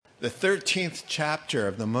The 13th chapter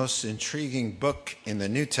of the most intriguing book in the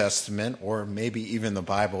New Testament, or maybe even the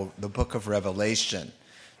Bible, the book of Revelation.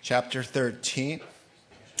 Chapter 13.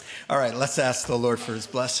 All right, let's ask the Lord for his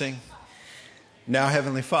blessing. Now,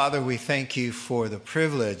 Heavenly Father, we thank you for the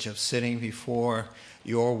privilege of sitting before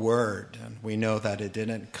your word. And we know that it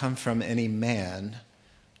didn't come from any man,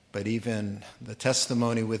 but even the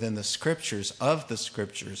testimony within the scriptures of the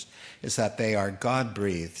scriptures is that they are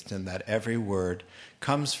God-breathed and that every word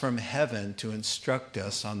comes from heaven to instruct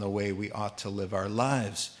us on the way we ought to live our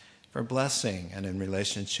lives for blessing and in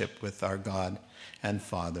relationship with our God and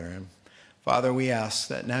Father. And Father, we ask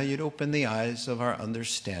that now you'd open the eyes of our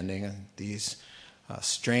understanding and these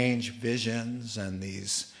strange visions and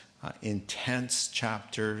these intense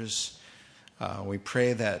chapters. We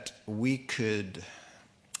pray that we could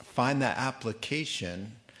find that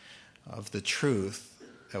application of the truth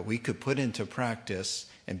that we could put into practice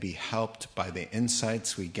and be helped by the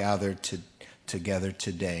insights we gathered together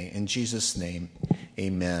today. In Jesus' name,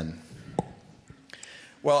 amen.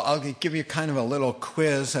 Well, I'll give you kind of a little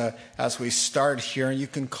quiz as we start here. You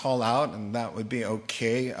can call out, and that would be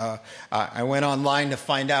okay. I went online to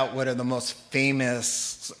find out what are the most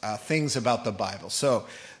famous things about the Bible. So,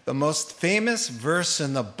 the most famous verse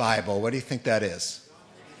in the Bible, what do you think that is?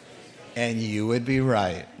 And you would be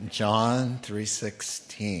right, John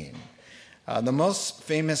 3:16. The most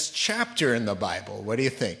famous chapter in the Bible, what do you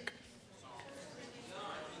think?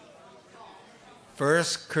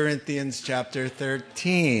 1 Corinthians chapter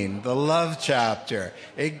 13, the love chapter.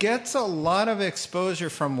 It gets a lot of exposure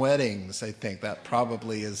from weddings, I think. That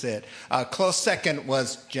probably is it. Close second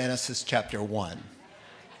was Genesis chapter 1.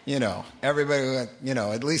 Everybody,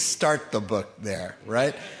 at least start the book there,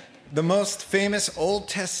 right? The most famous Old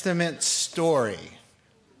Testament story.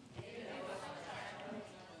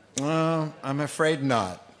 I'm afraid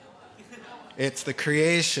not. It's the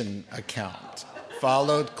creation account,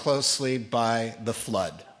 followed closely by the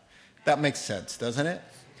flood. That makes sense, doesn't it?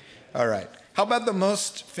 All right. How about the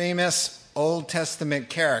most famous Old Testament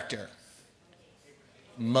character?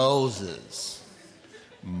 Moses.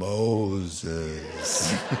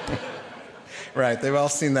 Right, they've all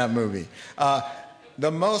seen that movie.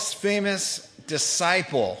 The most famous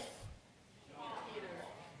disciple?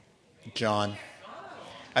 John.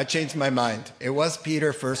 I changed my mind. It was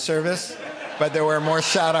Peter first service, but there were more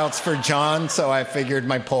shout-outs for John, so I figured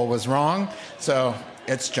my poll was wrong. So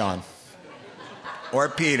it's John. Or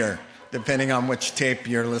Peter, depending on which tape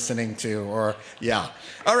you're listening to.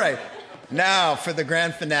 All right, now for the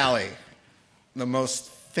grand finale. The most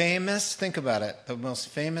famous, think about it, the most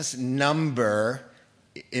famous number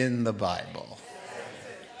in the Bible.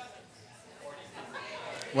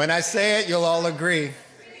 When I say it, you'll all agree.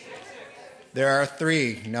 There are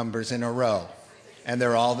 3 numbers in a row, and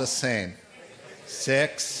they're all the same.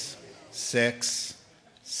 6, 6,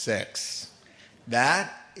 6.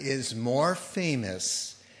 That is more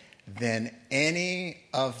famous than any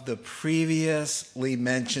of the previously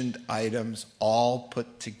mentioned items all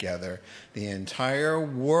put together. The entire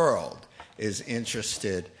world is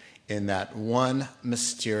interested in that one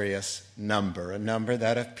mysterious number, a number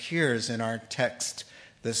that appears in our text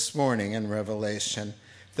this morning in Revelation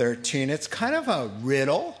 13. It's kind of a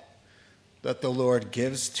riddle that the Lord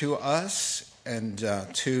gives to us and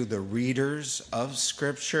to the readers of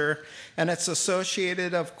Scripture. And it's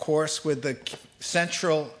associated, of course, with the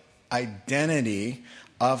central identity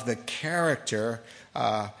of the character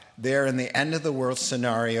there in the end of the world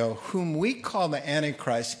scenario, whom we call the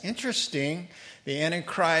Antichrist. Interesting, the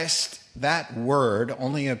Antichrist, that word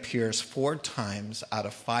only appears 4 times out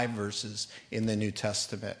of 5 verses in the New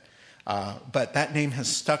Testament. But that name has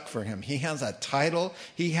stuck for him. He has a title.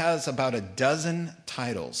 He has about a dozen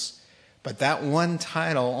titles. But that one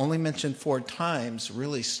title, only mentioned 4 times,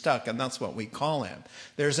 really stuck, and that's what we call him.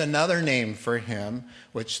 There's another name for him,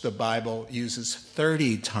 which the Bible uses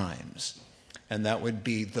 30 times, and that would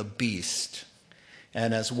be the beast.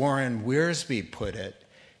 And as Warren Wiersbe put it,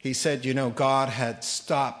 he said, God had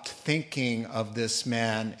stopped thinking of this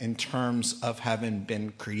man in terms of having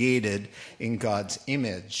been created in God's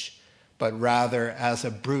image, but rather as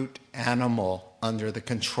a brute animal under the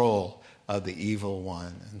control of the evil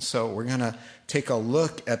one. And so we're going to take a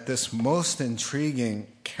look at this most intriguing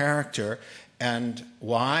character. And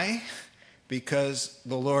why? Because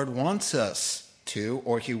the Lord wants us to,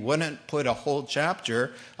 or he wouldn't put a whole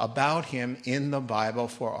chapter about him in the Bible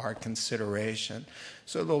for our consideration.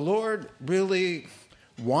 So the Lord really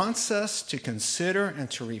wants us to consider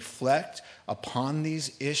and to reflect upon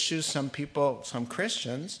these issues. Some people, some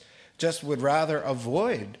Christians, just would rather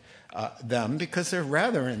avoid them because they're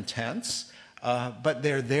rather intense, but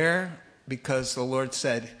they're there because the Lord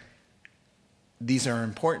said these are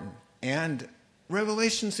important. And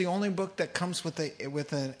Revelation's the only book that comes with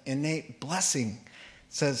an innate blessing. It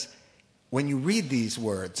says, when you read these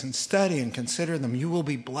words and study and consider them, you will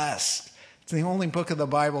be blessed. It's the only book of the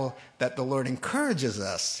Bible that the Lord encourages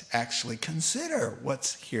us to actually consider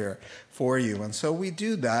what's here for you. And so we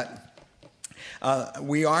do that.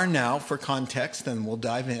 We are now, for context, and we'll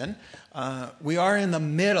dive in, we are in the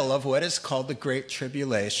middle of what is called the Great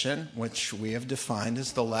Tribulation, which we have defined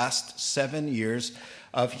as the last 7 years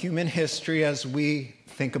of human history as we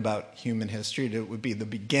think about human history. It would be the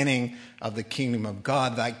beginning of the kingdom of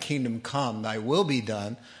God. Thy kingdom come, thy will be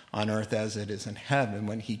done on earth as it is in heaven.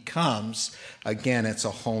 When he comes, again, it's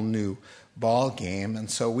a whole new ball game.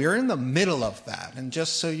 And so we're in the middle of that. And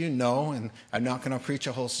just so you know, and I'm not going to preach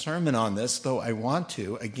a whole sermon on this, though I want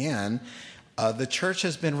to, again, the church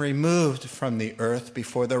has been removed from the earth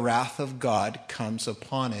before the wrath of God comes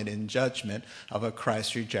upon it in judgment of a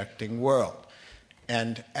Christ-rejecting world.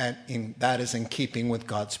 And that is in keeping with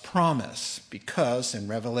God's promise, because in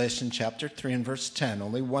Revelation chapter 3 and verse 10,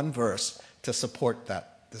 only one verse to support that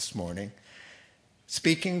this morning,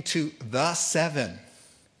 speaking to the seven,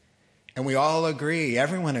 and we all agree,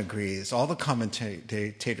 everyone agrees, all the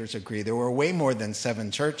commentators agree, there were way more than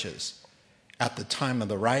 7 churches at the time of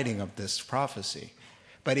the writing of this prophecy.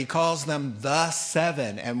 But he calls them the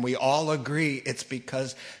 7, and we all agree it's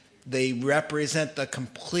because they represent the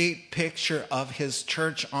complete picture of his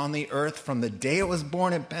church on the earth from the day it was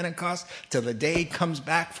born at Pentecost to the day he comes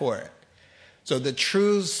back for it. So the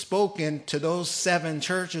truths spoken to those 7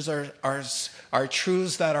 churches are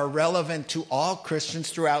truths that are relevant to all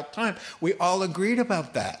Christians throughout time. We all agreed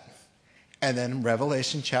about that. And then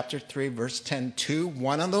Revelation chapter 3, verse 10, to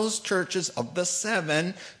one of those churches of the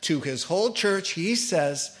 7, to his whole church, he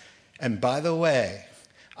says, and by the way,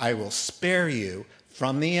 I will spare you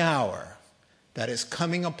from the hour that is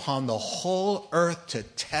coming upon the whole earth to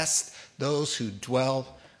test those who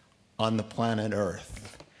dwell on the planet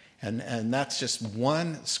earth. And that's just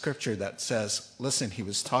one scripture that says, listen, he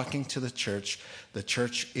was talking to the church. The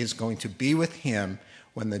church is going to be with him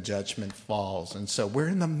when the judgment falls. And so we're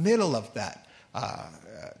in the middle of that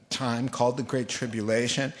time called the Great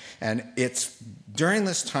Tribulation. And it's during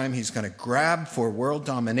this time he's going to grab for world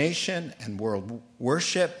domination and world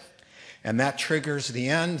worship. And that triggers the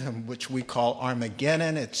end, which we call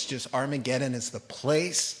Armageddon. It's just Armageddon is the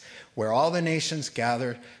place where all the nations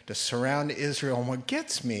gather to surround Israel. And what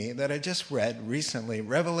gets me, that I just read recently,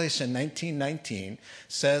 Revelation 19:19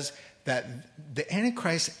 says that the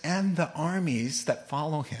Antichrist and the armies that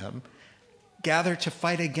follow him gather to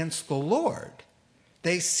fight against the Lord.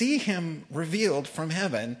 They see him revealed from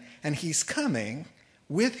heaven, and he's coming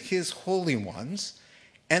with his holy ones,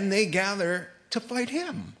 and they gather to fight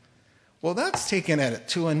him. Well, that's taking it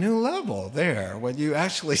to a new level there, when you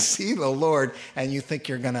actually see the Lord and you think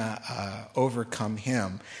you're going to overcome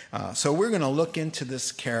him. So we're going to look into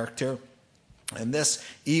this character. And this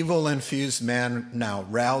evil-infused man now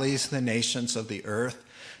rallies the nations of the earth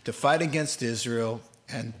to fight against Israel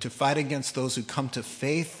and to fight against those who come to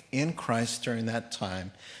faith in Christ during that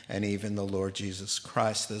time, and even the Lord Jesus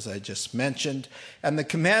Christ, as I just mentioned. And the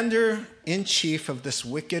commander-in-chief of this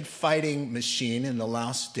wicked fighting machine in the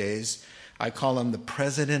last days, I call him the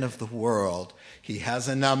president of the world. He has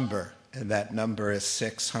a number, and that number is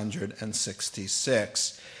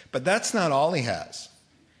 666. But that's not all he has.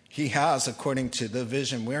 He has, according to the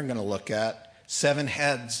vision we're going to look at, 7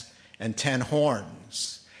 heads and 10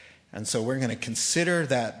 horns. And so we're going to consider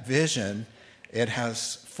that vision. It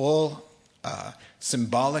has full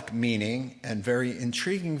symbolic meaning and very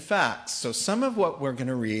intriguing facts. So some of what we're going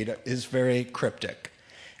to read is very cryptic.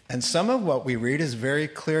 And some of what we read is very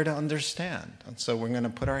clear to understand. And so we're going to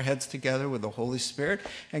put our heads together with the Holy Spirit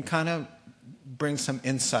and kind of bring some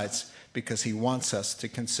insights, because he wants us to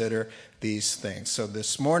consider these things. So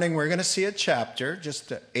this morning we're going to see a chapter,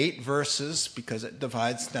 just 8 verses, because it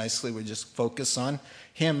divides nicely. We just focus on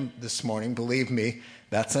him this morning. Believe me,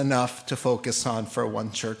 that's enough to focus on for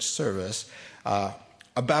one church service,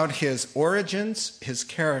 about his origins, his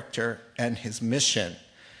character, and his mission.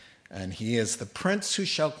 And he is the Prince who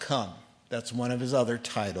shall come. That's one of his other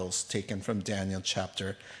titles, taken from Daniel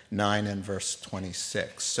chapter 9 and verse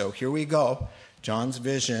 26. So here we go. John's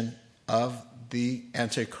vision of the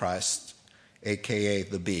Antichrist, a.k.a.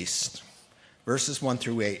 the beast. Verses 1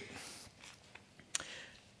 through 8.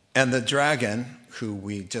 And the dragon, who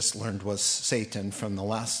we just learned was Satan from the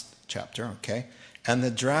last chapter, okay? And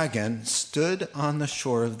the dragon stood on the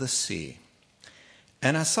shore of the sea.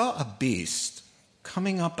 And I saw a beast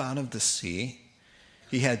coming up out of the sea.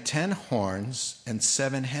 He had 10 horns and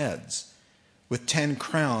 7 heads, with 10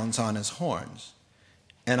 crowns on his horns.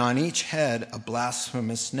 and on each head a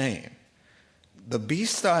blasphemous name. The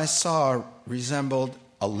beast I saw resembled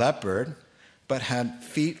a leopard, but had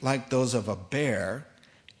feet like those of a bear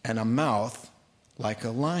and a mouth like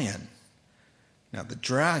a lion. Now the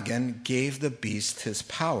dragon gave the beast his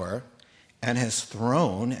power and his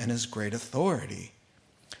throne and his great authority.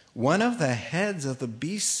 One of the heads of the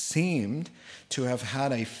beast seemed to have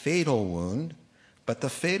had a fatal wound, but the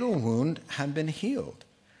fatal wound had been healed.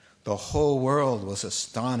 The whole world was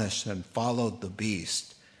astonished and followed the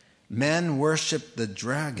beast. Men worshipped the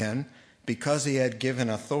dragon because he had given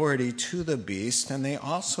authority to the beast, and they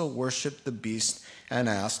also worshipped the beast and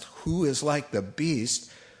asked, "Who is like the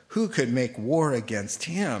beast? Who could make war against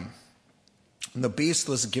him?" And the beast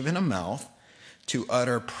was given a mouth to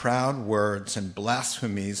utter proud words and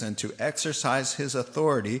blasphemies and to exercise his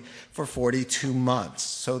authority for 42 months.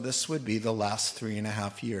 So this would be the last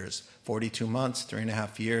 3.5 years. 42 months,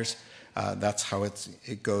 3.5 years. That's how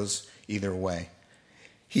it goes either way.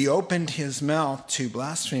 He opened his mouth to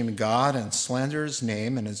blaspheme God and slander his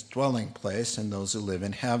name and his dwelling place and those who live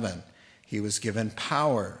in heaven. He was given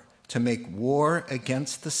power to make war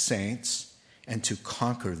against the saints and to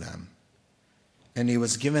conquer them. And he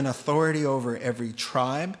was given authority over every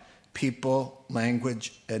tribe, people,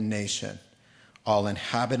 language, and nation. All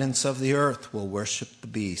inhabitants of the earth will worship the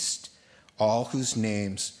beast, all whose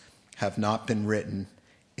names have not been written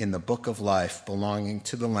in the book of life belonging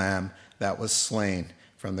to the Lamb that was slain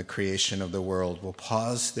from the creation of the world. We'll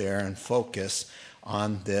pause there and focus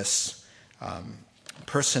on this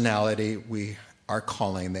personality we are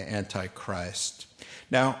calling the Antichrist.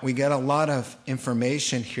 Now, we get a lot of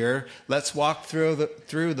information here. Let's walk through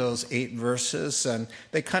those 8 verses, and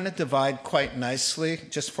they kind of divide quite nicely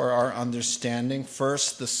just for our understanding.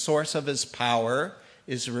 First, the source of his power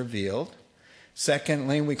is revealed.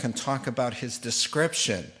 Secondly, we can talk about his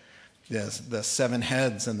description, the 7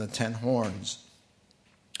 heads and the 10 horns.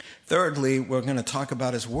 Thirdly, we're going to talk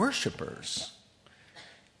about his worshipers.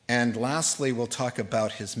 And lastly, we'll talk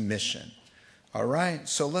about his mission. All right,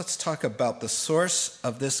 so let's talk about the source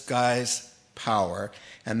of this guy's power,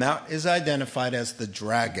 and that is identified as the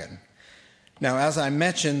dragon. Now, as I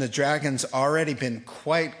mentioned, the dragon's already been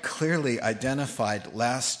quite clearly identified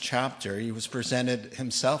last chapter. He was presented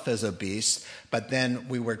himself as a beast, but then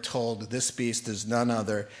we were told this beast is none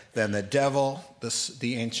other than the devil,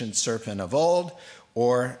 the ancient serpent of old,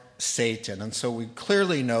 or Satan. And so we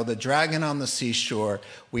clearly know the dragon on the seashore,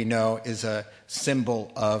 we know, is a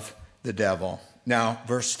symbol of the devil. Now,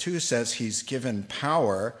 verse 2 says he's given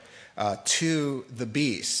power to the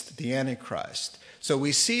beast, the Antichrist. So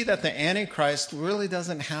we see that the Antichrist really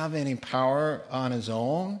doesn't have any power on his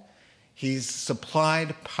own. He's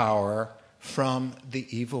supplied power from the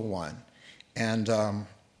evil one. And,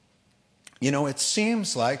 it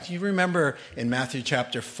seems like, you remember in Matthew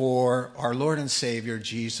chapter 4, our Lord and Savior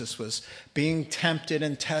Jesus was being tempted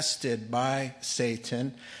and tested by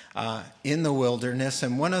Satan in the wilderness.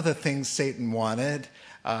 And one of the things Satan wanted,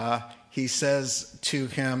 he says to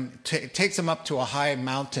him, takes him up to a high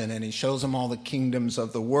mountain and he shows him all the kingdoms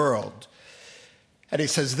of the world. And he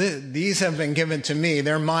says, these have been given to me.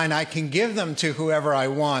 They're mine. I can give them to whoever I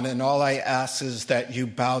want. And all I ask is that you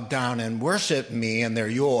bow down and worship me, and they're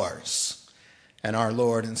yours. And our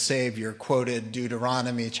Lord and Savior quoted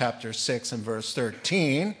Deuteronomy chapter 6 and verse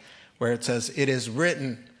 13, where it says, "It is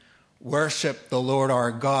written, worship the Lord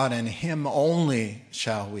our God, and him only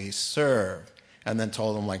shall we serve." And then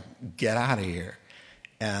told him, get out of here.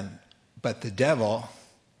 But the devil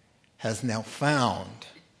has now found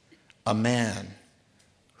a man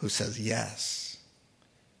who says yes.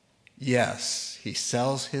 Yes, he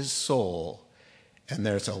sells his soul, and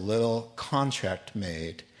there's a little contract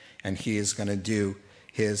made, and he is going to do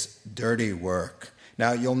his dirty work.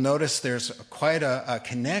 Now, you'll notice there's quite a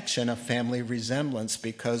connection, a family resemblance,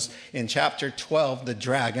 because in chapter 12, the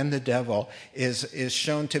dragon, the devil, is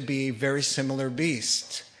shown to be a very similar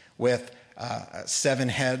beast with 7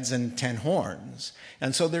 heads and 10 horns.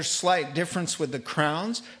 And so there's slight difference with the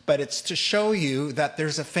crowns, but it's to show you that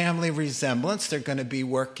there's a family resemblance. They're going to be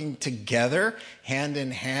working together, hand in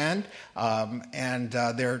hand, and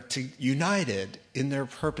they're united in their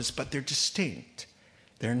purpose, but they're distinct.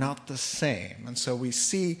 They're not the same. And so we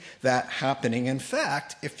see that happening. In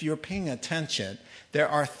fact, if you're paying attention, there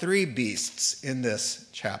are 3 beasts in this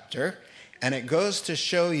chapter, and it goes to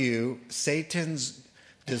show you Satan's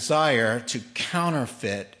desire to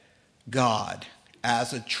counterfeit God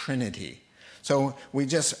as a trinity. So we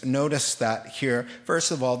just noticed that here.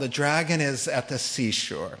 First of all, the dragon is at the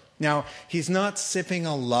seashore. Now, he's not sipping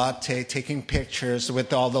a latte, taking pictures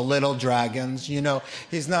with all the little dragons.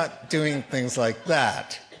 He's not doing things like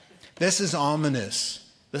that. This is ominous.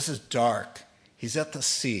 This is dark. He's at the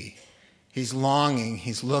sea. He's longing.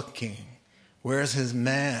 He's looking. Where's his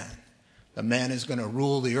man? The man is going to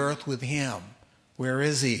rule the earth with him. Where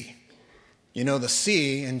is he? You know, the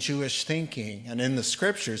sea in Jewish thinking and in the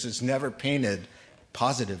scriptures is never painted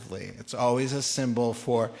positively. It's always a symbol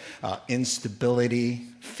for instability,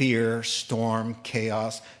 fear, storm,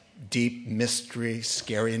 chaos, deep mystery,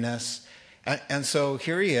 scariness. And so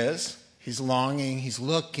here he is. He's longing. He's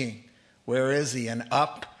looking. Where is he? And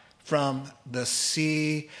up from the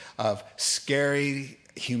sea of scary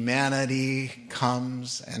humanity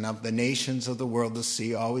comes, and of the nations of the world, the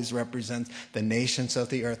sea always represents the nations of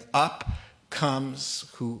the earth. Up comes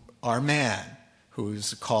our man, who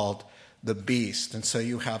is called the beast. And so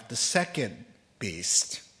you have the second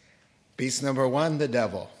beast. Beast number one, the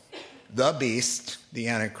devil. The beast, the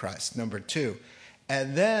Antichrist, number two.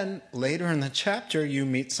 And then later in the chapter, you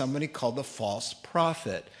meet somebody called the false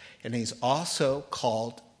prophet. And he's also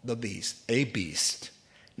called the beast, a beast.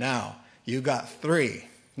 Now, you got three.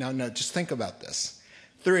 Now, just think about this.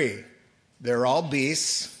 Three. They're all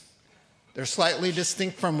beasts. They're slightly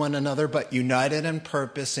distinct from one another, but united in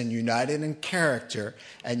purpose and united in character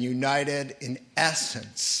and united in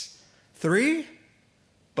essence. Three,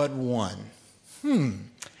 but one.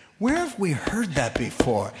 Where have we heard that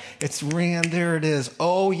before? It's ringing. There it is.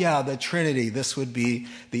 Oh, yeah, the Trinity. This would be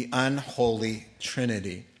the unholy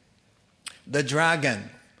Trinity. The dragon,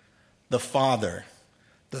 the Father,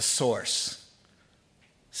 the source,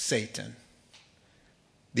 Satan.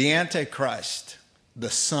 The Antichrist, the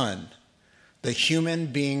Son, the human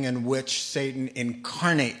being in which Satan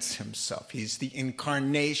incarnates himself. He's the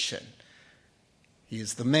incarnation. He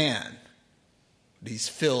is the man. He's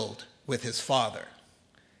filled with his Father.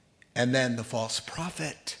 And then the false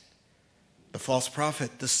prophet. The false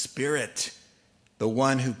prophet, the Spirit, the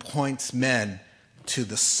one who points men to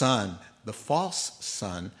the Son, the false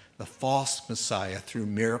Son, the false Messiah, through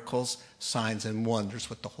miracles, signs, and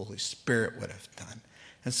wonders, what the Holy Spirit would have done.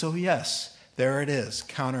 And so, yes, there it is,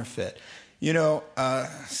 counterfeit. You know,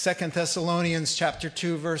 2 Thessalonians chapter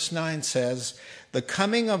 2, verse 9 says, the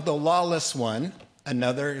coming of the lawless one,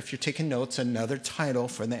 another, if you're taking notes, another title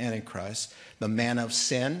for the Antichrist, the man of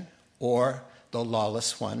sin or the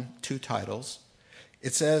lawless one, two titles.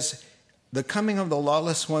 It says, the coming of the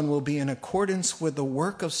lawless one will be in accordance with the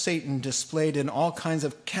work of Satan displayed in all kinds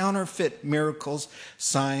of counterfeit miracles,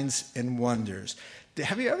 signs, and wonders.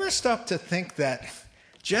 Have you ever stopped to think that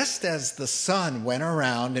just as the Son went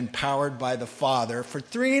around empowered by the Father for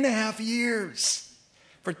 3.5 years,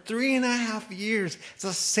 it's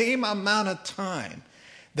the same amount of time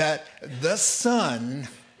that the son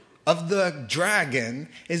of the dragon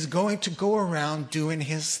is going to go around doing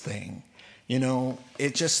his thing. You know,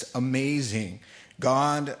 it's just amazing.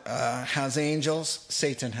 God has angels.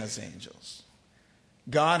 Satan has angels.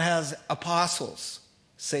 God has apostles.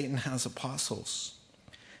 Satan has apostles.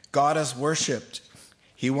 God is worshipped.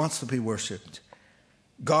 He wants to be worshipped.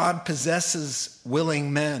 God possesses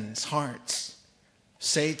willing men's hearts.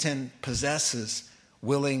 Satan possesses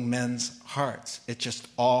willing men's hearts. It's just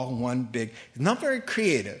all one big, not very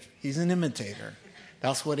creative. He's an imitator.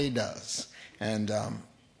 That's what he does. And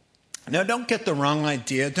now don't get the wrong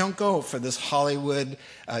idea. Don't go for this Hollywood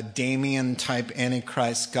Damien type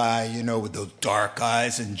Antichrist guy, you know, with those dark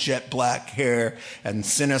eyes and jet black hair and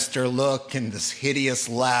sinister look and this hideous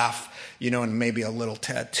laugh, you know, and maybe a little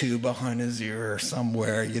tattoo behind his ear or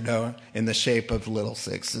somewhere, you know, in the shape of little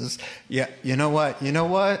sixes. Yeah, you know what?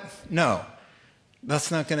 No,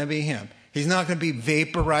 that's not going to be him. He's not going to be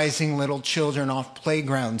vaporizing little children off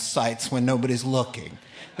playground sites when nobody's looking.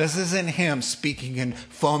 This isn't him speaking and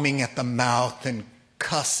foaming at the mouth and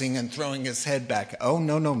cussing and throwing his head back. Oh,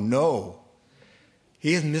 no.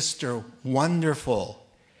 He is Mr. Wonderful.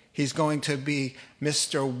 He's going to be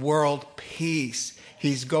Mr. World Peace.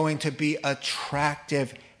 He's going to be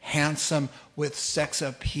attractive, handsome, with sex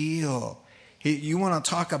appeal. You want to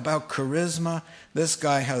talk about charisma? This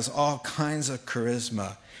guy has all kinds of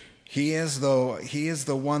charisma. He is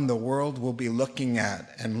the one the world will be looking at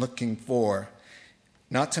and looking for.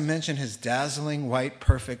 Not to mention his dazzling white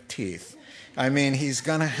perfect teeth. I mean, he's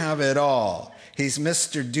going to have it all. He's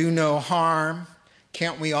Mr. Do No Harm.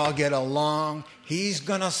 Can't we all get along? He's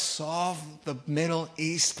going to solve the Middle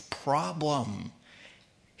East problem.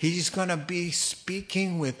 He's going to be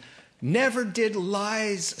speaking with, never did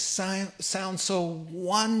lies sound so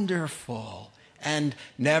wonderful, and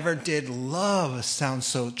never did love sound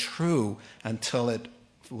so true until it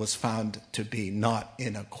was found to be not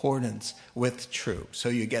in accordance with true. So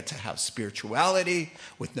you get to have spirituality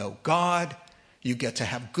with no God. You get to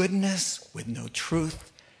have goodness with no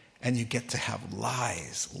truth. And you get to have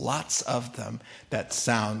lies, lots of them that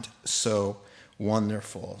sound so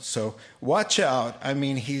wonderful. So watch out. I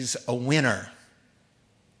mean, he's a winner.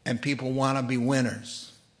 And people want to be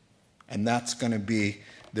winners. And that's going to be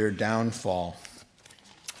their downfall.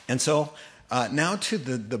 And so now to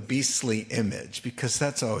the beastly image, because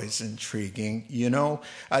that's always intriguing.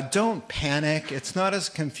 Don't panic. It's not as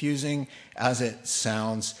confusing as it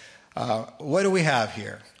sounds. What do we have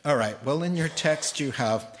here? All right. Well, in your text, you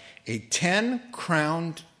have a 10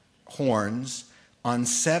 crowned horns on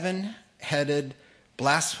 7-headed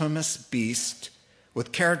blasphemous beast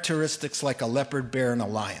with characteristics like a leopard, bear, and a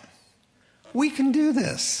lion. We can do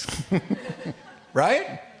this,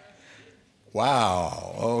 right?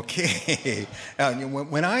 Wow, okay.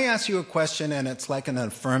 When I ask you a question and it's like an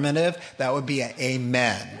affirmative, that would be an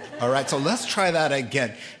amen. All right, so let's try that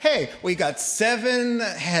again. Hey, we got 7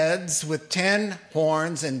 heads with 10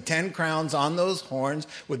 horns and 10 crowns on those horns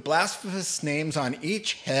with blasphemous names on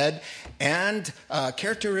each head and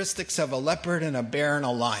characteristics of a leopard and a bear and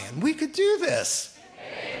a lion. We could do this.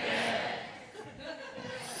 Amen.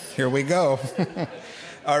 Here we go.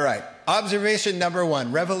 All right. Observation number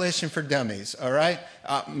 1, Revelation for dummies, all right?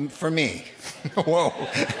 For me. Whoa.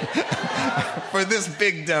 For this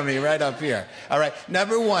big dummy right up here. All right.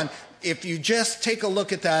 Number 1, if you just take a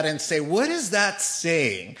look at that and say, what is that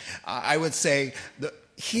saying? I would say,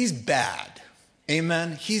 he's bad.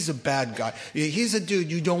 Amen? He's a bad guy. He's a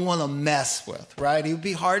dude you don't want to mess with, right? He would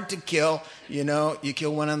be hard to kill. You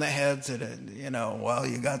kill one on the heads and,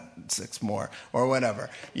 you got 6 more or whatever.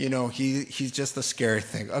 He's just a scary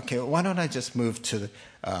thing. Okay, why don't I just move to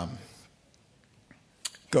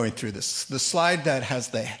going through this. The slide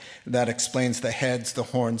that explains the heads, the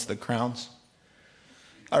horns, the crowns.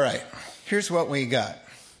 All right, here's what we got.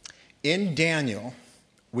 In Daniel,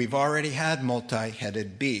 we've already had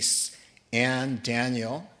multi-headed beasts. And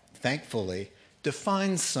Daniel, thankfully,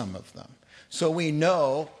 defines some of them. So we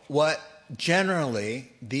know what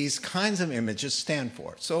generally these kinds of images stand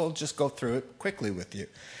for. So I'll just go through it quickly with you.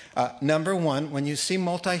 Number 1, when you see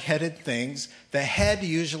multi-headed things, the head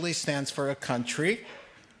usually stands for a country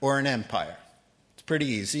or an empire. It's pretty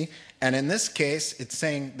easy. And in this case, it's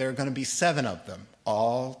saying there are going to be 7 of them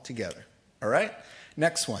all together. All right?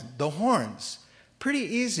 Next one, the horns. Pretty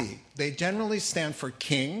easy. They generally stand for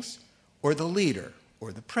kings, or the leader,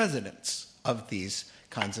 or the presidents of these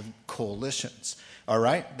kinds of coalitions. All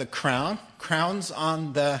right, the crowns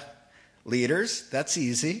on the leaders, that's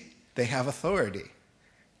easy. They have authority.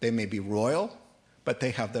 They may be royal, but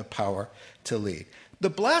they have the power to lead.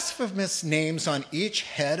 The blasphemous names on each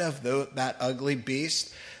head of that ugly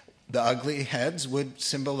beast, the ugly heads would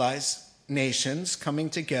symbolize nations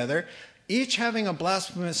coming together. Each having a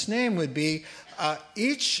blasphemous name would be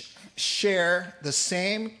each share the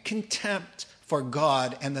same contempt for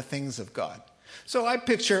God and the things of God. So I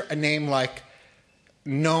picture a name like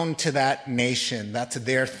known to that nation, that's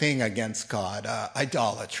their thing against God,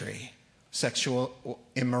 idolatry, sexual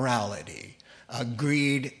immorality,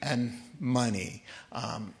 greed and money,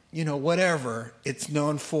 whatever it's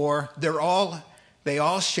known for. They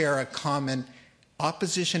all share a common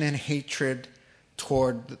opposition and hatred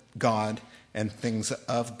toward God and things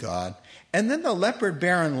of God. And then the leopard,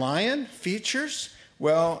 bear, and lion features,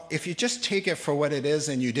 well, if you just take it for what it is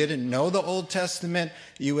and you didn't know the Old Testament,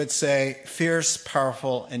 you would say fierce,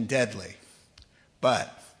 powerful, and deadly.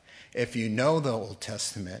 But if you know the Old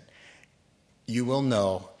Testament, you will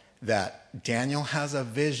know that Daniel has a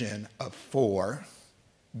vision of 4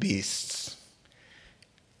 beasts.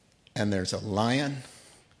 And there's a lion,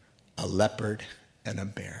 a leopard, and a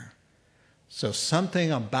bear. So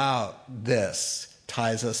something about this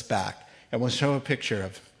ties us back. And we'll show a picture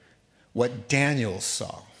of what Daniel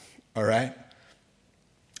saw, all right?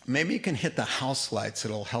 Maybe you can hit the house lights.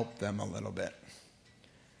 It'll help them a little bit.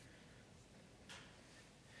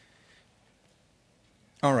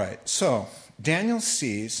 All right, so Daniel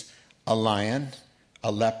sees a lion,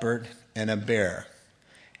 a leopard, and a bear.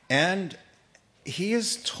 And he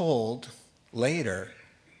is told later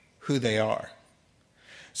who they are.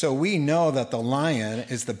 So we know that the lion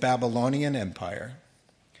is the Babylonian Empire.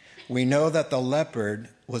 We know that the leopard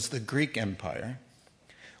was the Greek Empire.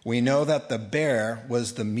 We know that the bear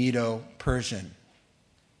was the Medo-Persian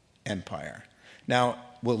Empire. Now,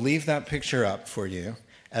 we'll leave that picture up for you,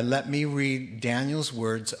 and let me read Daniel's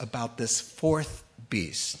words about this 4th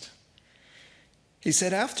beast. He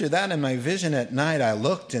said, after that, in my vision at night, I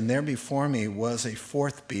looked, and there before me was a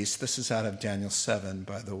 4th beast. This is out of Daniel 7,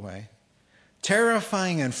 by the way.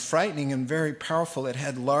 Terrifying and frightening and very powerful, it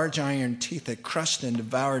had large iron teeth that crushed and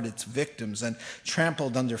devoured its victims and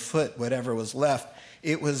trampled underfoot whatever was left.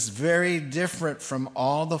 It was very different from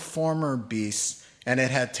all the former beasts, and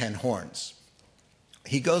it had 10 horns.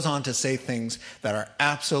 He goes on to say things that are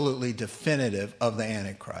absolutely definitive of the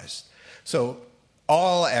Antichrist. So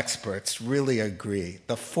all experts really agree.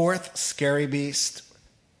 The fourth scary beast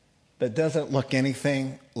that doesn't look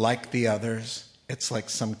anything like the others, it's like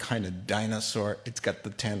some kind of dinosaur. It's got the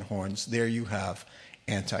 10 horns. There you have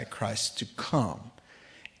Antichrist to come.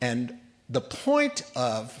 And the point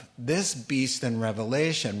of this beast in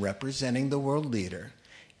Revelation representing the world leader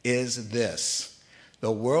is this.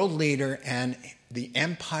 The world leader and the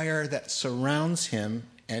empire that surrounds him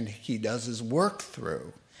and he does his work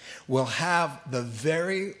through will have the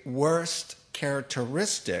very worst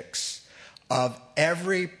characteristics of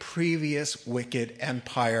every previous wicked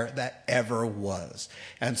empire that ever was.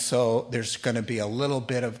 And so there's going to be a little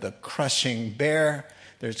bit of the crushing bear.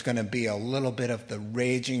 There's going to be a little bit of the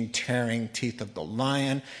raging, tearing teeth of the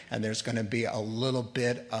lion. And there's going to be a little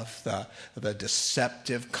bit of the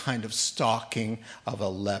deceptive kind of stalking of a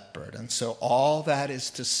leopard. And so all that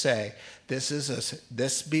is to say,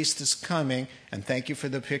 this beast is coming. And thank you for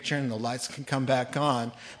the picture, and the lights can come back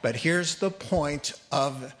on. But here's the point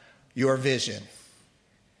of your vision.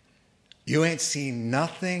 You ain't seen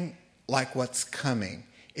nothing like what's coming.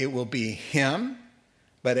 It will be him,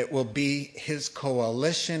 but it will be his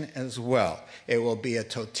coalition as well. It will be a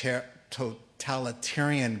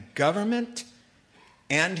totalitarian government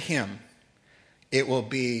and him. It will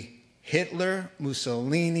be Hitler,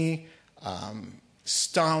 Mussolini,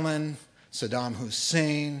 Stalin, Saddam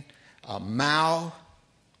Hussein, Mao,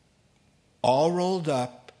 all rolled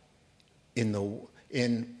up in the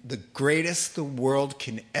greatest the world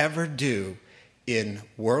can ever do in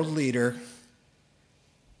world leader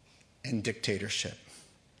and dictatorship.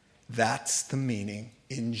 That's the meaning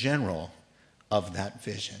in general of that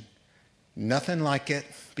vision. Nothing like it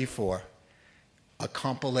before. A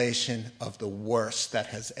compilation of the worst that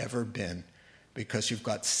has ever been, because you've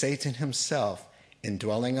got Satan himself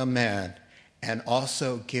indwelling a man and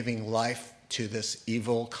also giving life to this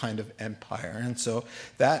evil kind of empire. And so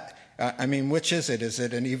that, which is it? Is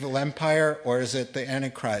it an evil empire or is it the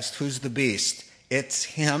Antichrist? Who's the beast? It's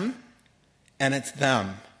him and it's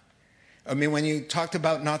them. When you talked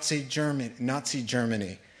about Nazi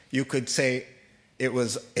Germany, you could say it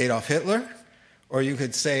was Adolf Hitler, or you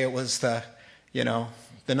could say it was the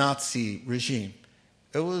Nazi regime.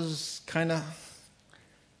 It was kind of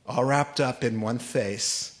all wrapped up in one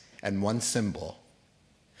face and one symbol.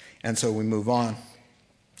 And so we move on.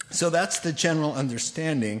 So that's the general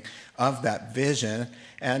understanding of that vision.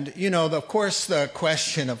 And, of course, the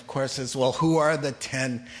question, is, well, who are the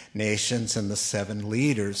 10 nations and the 7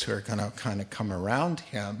 leaders who are going to kind of come around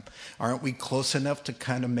him? Aren't we close enough to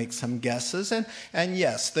kind of make some guesses? And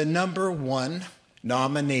yes, the number one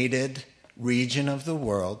nominated region of the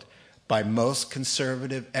world by most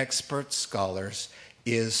conservative expert scholars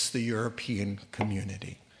is the European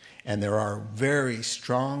community. And there are very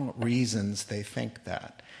strong reasons they think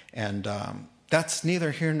that. And that's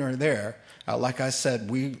neither here nor there. Like I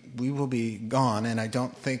said, we will be gone, and I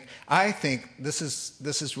think this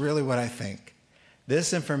is really what I think.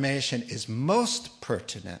 This information is most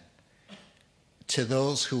pertinent to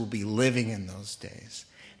those who will be living in those days.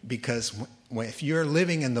 Because if you're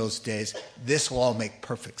living in those days, this will all make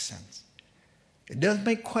perfect sense. It doesn't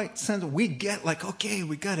make quite sense. We get okay,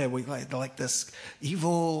 we got it. We like this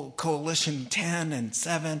evil coalition 10 and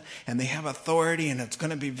 7, and they have authority, and it's going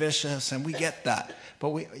to be vicious, and we get that.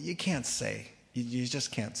 But you can't say. You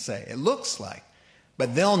just can't say. It looks like.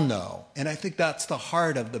 But they'll know. And I think that's the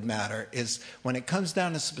heart of the matter, is when it comes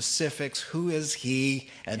down to specifics, who is he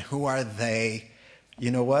and who are they?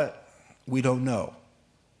 You know what? We don't know.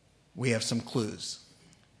 We have some clues.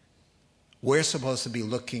 We're supposed to be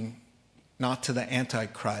looking not to the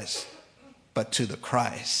Antichrist, but to the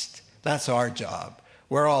Christ. That's our job.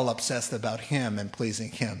 We're all obsessed about him and pleasing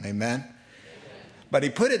him. Amen? But he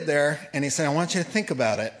put it there, and he said, I want you to think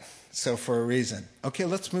about it. So for a reason. Okay,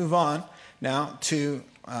 let's move on now to,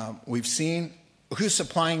 we've seen who's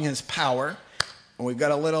supplying his power. We've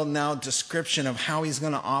got a little now description of how he's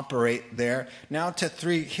going to operate there. Now to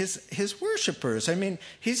 3, his worshipers.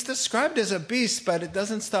 He's described as a beast, but it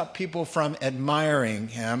doesn't stop people from admiring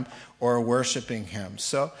him or worshiping him.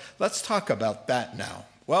 So let's talk about that now.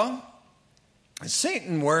 Well,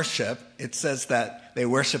 Satan worship, it says that they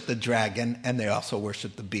worship the dragon and they also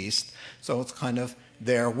worship the beast. So it's kind of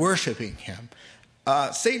they're worshiping him.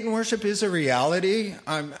 Satan worship is a reality.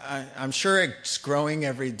 I'm sure it's growing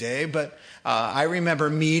every day, but I remember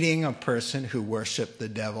meeting a person who worshiped the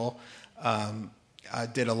devil. I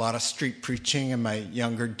did a lot of street preaching in my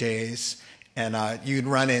younger days, And you'd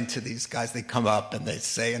run into these guys. They come up and they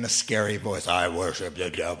say in a scary voice, "I worship the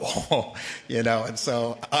devil," And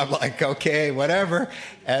so I'm like, "Okay, whatever."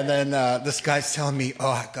 And then this guy's telling me, "Oh,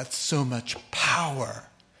 I've got so much power.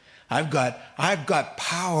 I've got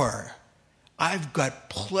power. I've got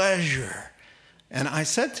pleasure." And I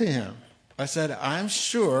said to him, "I'm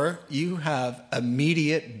sure you have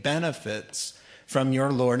immediate benefits from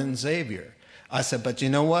your Lord and Savior." I said, "But you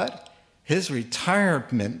know what? His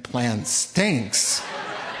retirement plan stinks."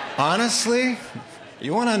 Honestly,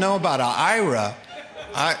 you want to know about an IRA?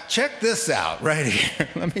 Check this out right here.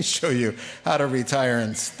 Let me show you how to retire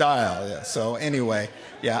in style. Yeah, so anyway,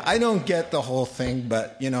 I don't get the whole thing,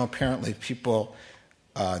 but, apparently people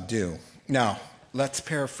do. Now, let's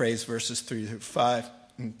paraphrase verses 3 through 5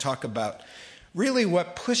 and talk about really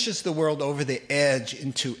what pushes the world over the edge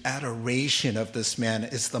into adoration of this man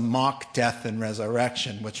is the mock death and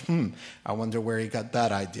resurrection, which, I wonder where he got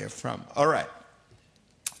that idea from. All right.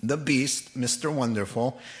 The beast, Mr.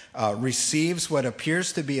 Wonderful, receives what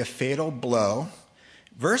appears to be a fatal blow.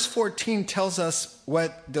 Verse 14 tells us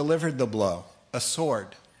what delivered the blow, a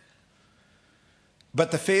sword.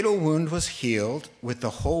 But the fatal wound was healed with the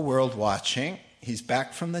whole world watching. He's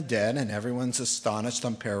back from the dead and everyone's astonished.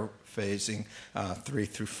 I'm paraphrasing 3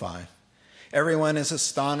 through 5. Everyone is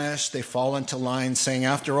astonished. They fall into line saying,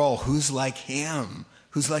 "After all, who's like him?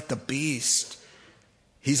 Who's like the beast?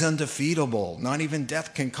 He's undefeatable. Not even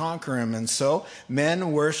death can conquer him." And so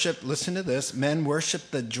men worship, listen to this, men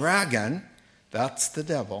worship the dragon, that's the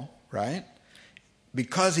devil, right?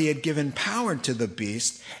 Because he had given power to the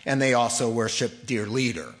beast, and they also worship their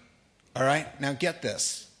leader. All right, now get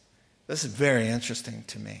this. This is very interesting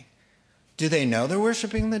to me. Do they know they're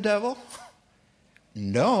worshiping the devil?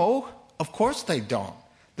 No, of course they don't.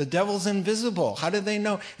 The devil's invisible. How do they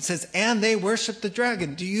know? It says, and they worship the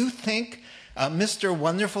dragon. Do you think Mr.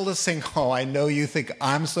 Wonderful is saying, "Oh, I know you think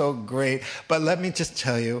I'm so great, but let me just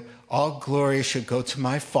tell you, all glory should go to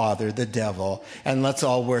my father, the devil, and let's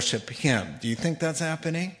all worship him"? Do you think that's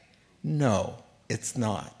happening? No, it's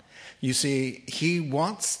not. You see, he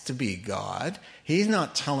wants to be God. He's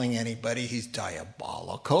not telling anybody he's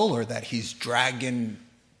diabolical or that he's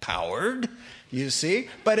dragon-powered, you see.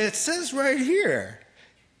 But it says right here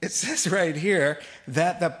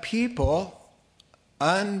that the people,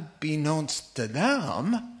 unbeknownst to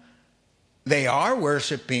them, they are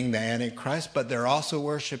worshiping the Antichrist, but they're also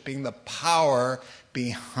worshiping the power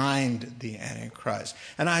behind the Antichrist.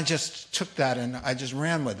 And I just took that and I just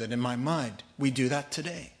ran with it in my mind. We do that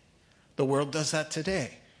today. The world does that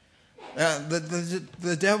today.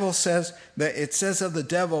 The devil says, that it says of the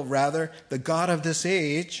devil, rather, the God of this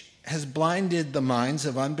age has blinded the minds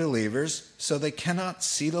of unbelievers so they cannot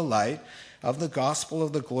see the light of the gospel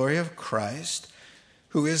of the glory of Christ,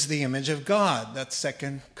 who is the image of God. That's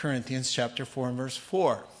 2 Corinthians chapter 4 and verse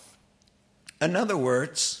 4. In other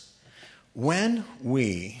words, when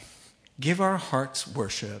we give our heart's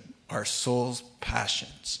worship, our soul's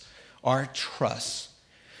passions, our trust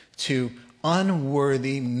to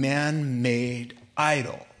unworthy man-made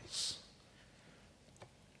idols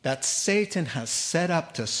that Satan has set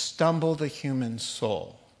up to stumble the human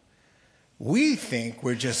soul, we think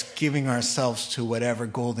we're just giving ourselves to whatever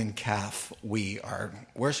golden calf we are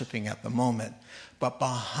worshiping at the moment. But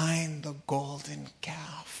behind the golden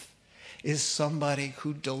calf is somebody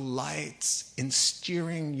who delights in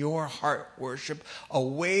steering your heart worship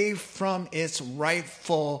away from its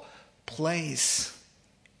rightful place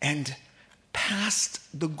and past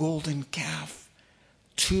the golden calf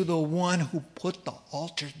to the one who put the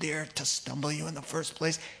altar there to stumble you in the first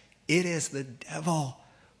place. It is the devil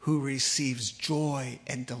who receives joy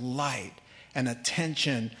and delight and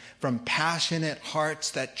attention from passionate hearts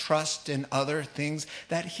that trust in other things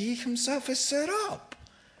that he himself has set up.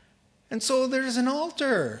 And so there's an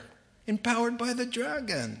altar empowered by the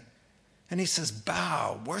dragon. And he says,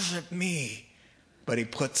 "Bow, worship me." But he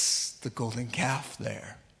puts the golden calf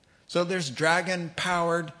there. So there's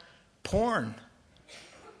dragon-powered porn.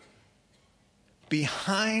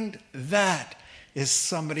 Behind that is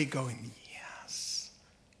somebody going, yes,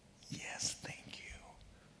 thank you.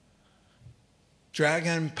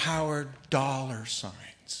 Dragon-powered dollar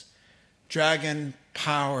signs.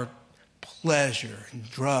 Dragon-powered pleasure and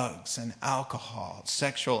drugs and alcohol,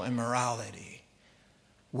 sexual immorality.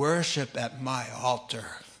 Worship at my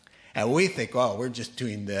altar. And we think, oh, we're just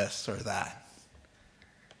doing this or that.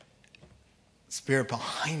 Spirit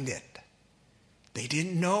behind it. They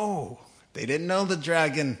didn't know. They didn't know the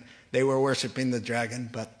dragon. They were worshiping the dragon,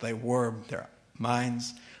 but their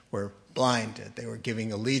minds were blinded. They were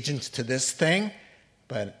giving allegiance to this thing,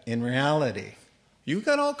 but in reality, you've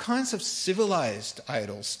got all kinds of civilized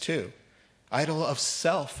idols too. idol of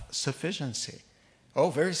self-sufficiency. Oh,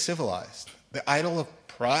 very civilized. The idol of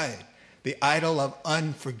pride, the idol of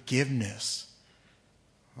unforgiveness.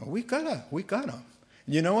 Well, we got them.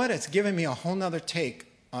 You know what? It's given me a whole nother take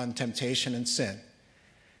on temptation and sin.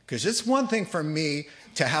 Because it's one thing for me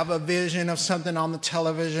to have a vision of something on the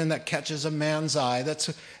television that catches a man's eye.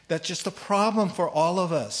 That's just a problem for all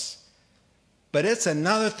of us. But it's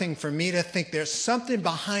another thing for me to think there's something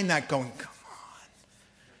behind that going,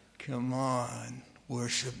 come on,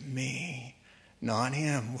 worship me. Not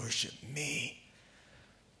him, worship me.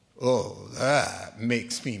 Oh, that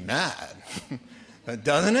makes me mad.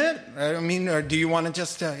 Doesn't it? I mean, or do you want to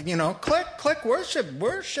just, click,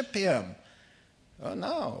 worship him? Oh,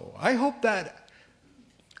 no. I hope that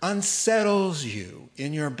unsettles you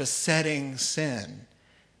in your besetting sin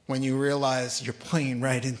when you realize you're playing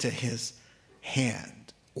right into his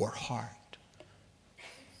hand or heart.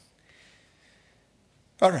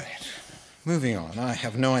 All right. Moving on. I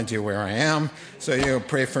have no idea where I am, so you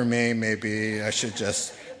pray for me. Maybe I should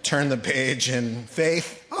just turn the page in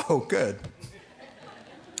faith. Oh, good.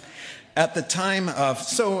 At the time of,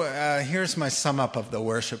 here's my sum up of the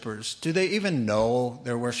worshipers. Do they even know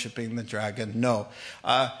they're worshiping the dragon? No.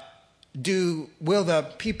 Will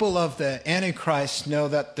the people of the Antichrist know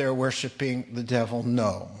that they're worshiping the devil?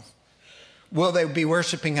 No. Will they be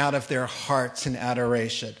worshiping out of their hearts in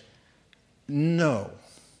adoration? No.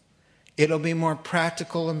 It'll be more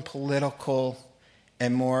practical and political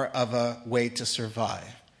and more of a way to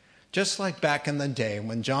survive. Just like back in the day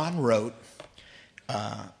when John wrote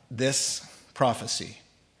this prophecy.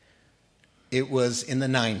 It was in the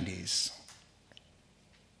 90s.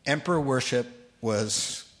 Emperor worship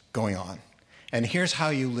was going on. And here's how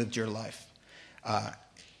you lived your life.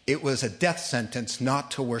 It was a death sentence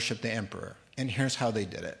not to worship the emperor. And here's how they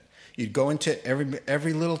did it. You'd go into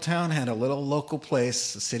every little town had a little local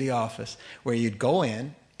place, a city office, where you'd go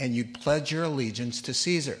in and you'd pledge your allegiance to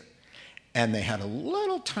Caesar. And they had a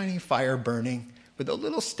little tiny fire burning with a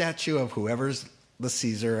little statue of whoever's the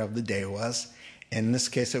Caesar of the day was. In this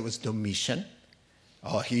case, it was Domitian.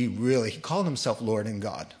 Oh, he called himself Lord and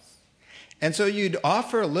God. And so you'd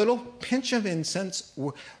offer a little pinch of incense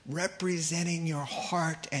representing your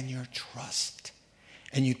heart and your trust.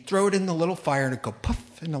 And you'd throw it in the little fire and it'd go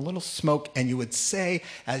puff in a little smoke. And you would say,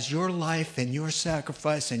 as your life and your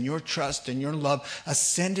sacrifice and your trust and your love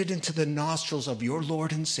ascended into the nostrils of your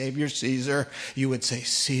Lord and Savior Caesar, you would say,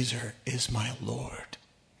 Caesar is my Lord.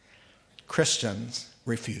 Christians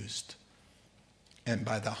refused. And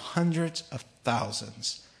by the hundreds of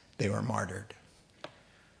thousands, they were martyred.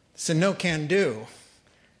 So no can do.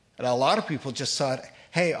 And a lot of people just thought,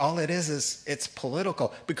 hey, all it is it's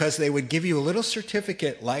political. Because they would give you a little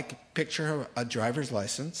certificate, like picture a driver's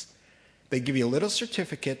license. They'd give you a little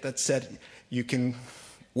certificate that said you can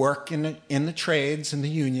work in the trades and the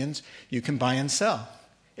unions. You can buy and sell.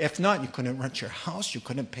 If not, you couldn't rent your house. You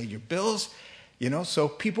couldn't pay your bills. So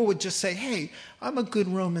people would just say, hey, I'm a good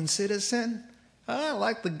Roman citizen. I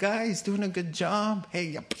like the guy. He's doing a good job.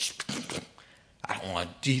 Hey,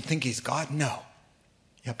 do you think he's God? No.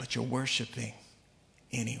 Yeah, but you're worshiping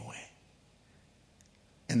anyway.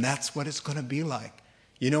 And that's what it's going to be like.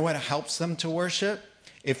 You know what helps them to worship?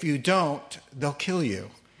 If you don't, they'll kill you.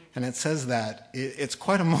 And it says that. It's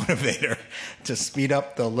quite a motivator to speed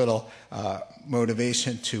up the little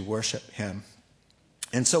motivation to worship him.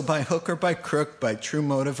 And so by hook or by crook, by true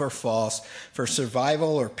motive or false, for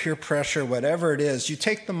survival or peer pressure, whatever it is, you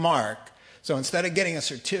take the mark. So instead of getting a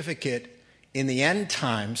certificate in the end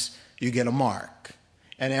times, you get a mark.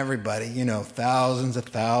 And everybody, thousands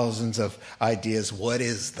of ideas. What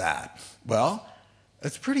is that? Well,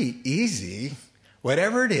 it's pretty easy.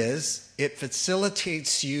 Whatever it is, it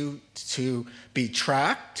facilitates you to be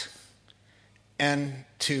tracked and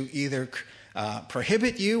to either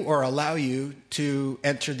prohibit you or allow you to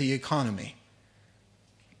enter the economy.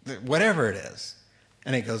 Whatever it is.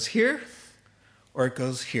 And it goes here or it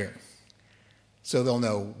goes here. So they'll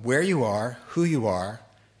know where you are, who you are,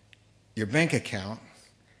 your bank account,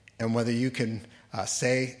 and whether you can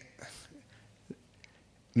say,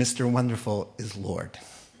 Mr. Wonderful is Lord.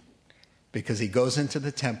 Because he goes into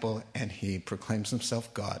the temple and he proclaims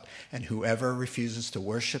himself God. And whoever refuses to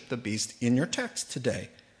worship the beast in your text today,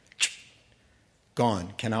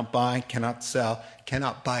 gone. Cannot buy, cannot sell,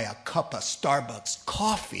 cannot buy a cup of Starbucks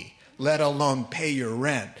coffee, let alone pay your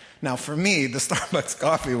rent. Now, for me, the Starbucks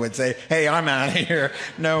coffee would say, hey, I'm out of here.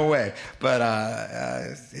 No way. But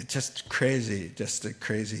it's just crazy, just a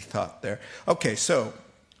crazy thought there. Okay, so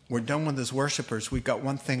we're done with his worshipers. We've got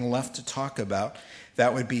one thing left to talk about.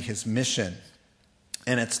 That would be his mission.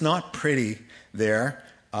 And it's not pretty there.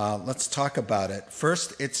 Let's talk about it.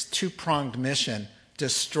 First, it's two-pronged mission.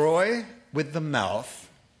 Destroy with the mouth,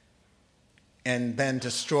 and then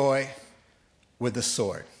destroy with the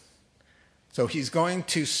sword. So he's going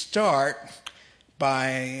to start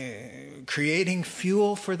by creating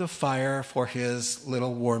fuel for the fire for his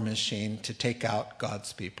little war machine to take out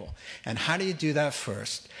God's people. And how do you do that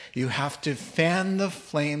first? You have to fan the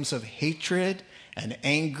flames of hatred and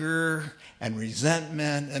anger and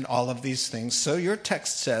resentment and all of these things. So your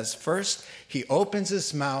text says, first, he opens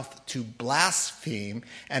his mouth to blaspheme,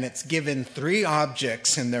 and it's given three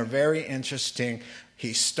objects, and they're very interesting.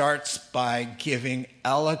 He starts by giving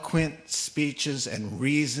eloquent speeches and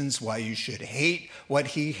reasons why you should hate what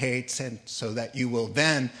he hates, and so that you will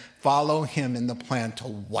then follow him in the plan to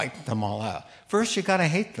wipe them all out. First, you got to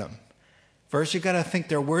hate them. First, you got to think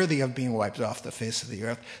they're worthy of being wiped off the face of the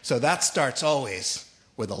earth. So that starts always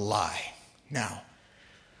with a lie. Now,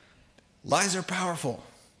 lies are powerful.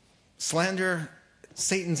 Slander,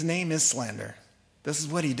 Satan's name is slander. This is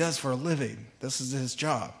what he does for a living. This is his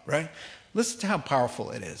job, right? Listen to how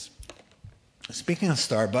powerful it is. Speaking of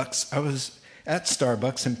Starbucks, I was at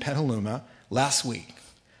Starbucks in Petaluma last week.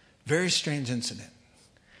 Very strange incident.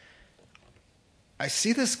 I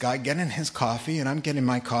see this guy getting his coffee, and I'm getting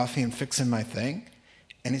my coffee and fixing my thing,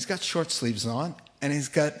 and he's got short sleeves on, and he's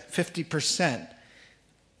got 50%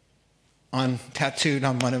 tattooed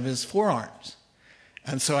on one of his forearms.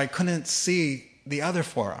 And so I couldn't see the other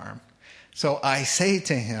forearm. So I say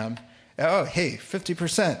to him, oh, hey,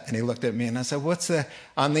 50%. And he looked at me and I said, what's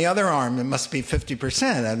on the other arm? It must be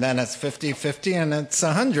 50%. And then it's 50-50 and it's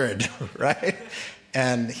 100, right?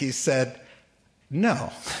 And he said,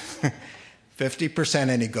 no, 50%.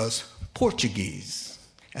 And he goes, Portuguese.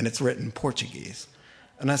 And it's written Portuguese.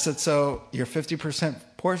 And I said, so you're 50%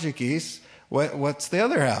 Portuguese. What's the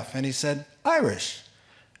other half? And he said, Irish.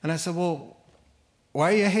 And I said, well,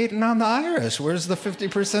 why are you hating on the Irish? Where's the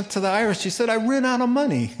 50% to the Irish? He said, I ran out of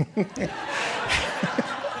money.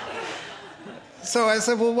 So I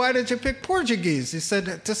said, well, why did you pick Portuguese? He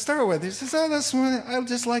said, to start with. He says, oh, that's one, I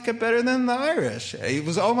just like it better than the Irish. He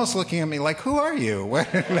was almost looking at me like, who are you?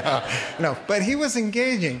 No, but he was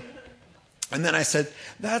engaging. And then I said,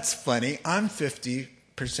 that's funny. I'm 50%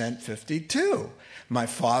 52. My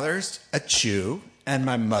father's a Jew and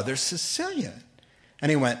my mother's Sicilian. And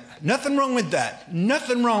he went, nothing wrong with that.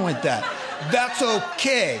 Nothing wrong with that. That's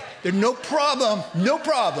okay. There's no problem. No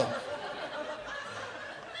problem.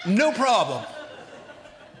 No problem.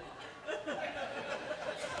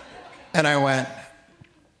 And I went,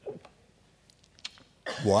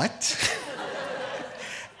 what?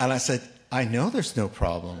 And I said, I know there's no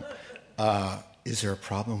problem. Is there a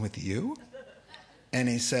problem with you? And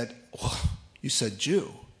he said, well, you said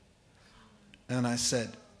Jew. And I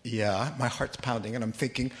said, yeah, my heart's pounding, and I'm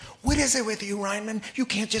thinking, what is it with you, Ryman? You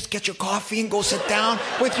can't just get your coffee and go sit down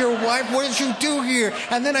with your wife. What did you do here?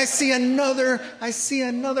 And then I see another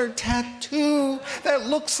tattoo that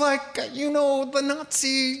looks like, the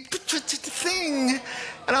Nazi thing.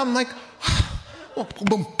 And I'm like, oh,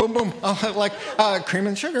 boom, boom, boom. I'm like, cream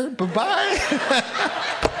and sugar, bye-bye.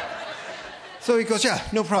 So he goes, yeah,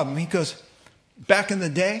 no problem. He goes, back in the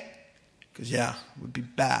day? He goes, yeah, it would be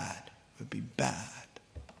bad. It would be bad.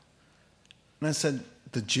 And I said,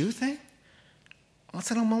 the Jew thing? I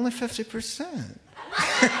said, I'm only 50%.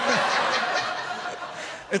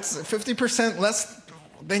 It's 50% less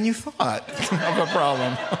than you thought of a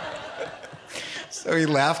problem. So he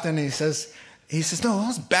laughed and he says, no, I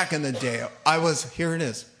was back in the day. I was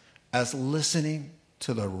listening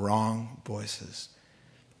to the wrong voices.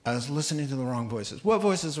 I was listening to the wrong voices. What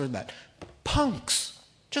voices were that? Punks.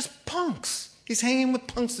 Just punks. He's hanging with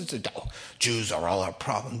punks that said, oh, Jews are all our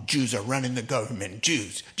problem. Jews are running the government.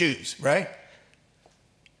 Jews, right?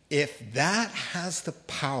 If that has the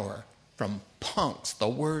power from punks, the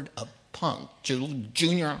word of punk,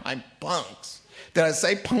 junior high punks. Did I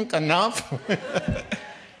say punk enough?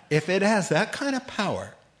 If it has that kind of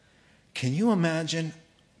power, can you imagine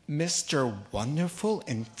Mr. Wonderful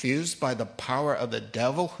infused by the power of the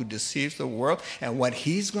devil who deceives the world and what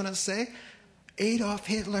he's going to say? Adolf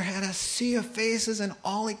Hitler had a sea of faces, and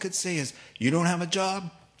all he could say is, you don't have a job?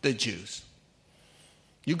 The Jews.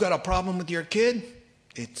 You got a problem with your kid?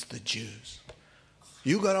 It's the Jews.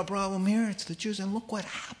 You got a problem here? It's the Jews. And look what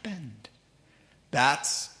happened.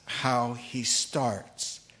 That's how he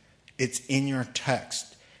starts. It's in your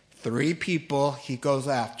text. 3 people he goes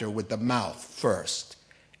after with the mouth first.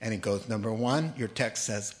 And he goes, number 1, your text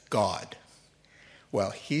says God. Well,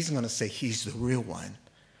 he's going to say he's the real one.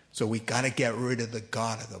 So we got to get rid of the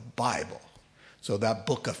God of the Bible. So that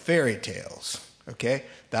book of fairy tales, okay?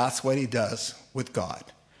 That's what he does with God.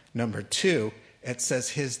 Number 2, It says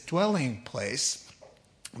his dwelling place,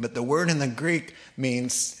 but the word in the Greek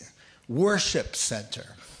means worship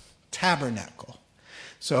center, tabernacle.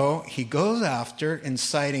 So he goes after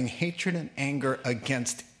inciting hatred and anger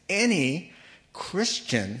against any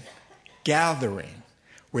Christian gathering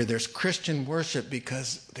where there's Christian worship,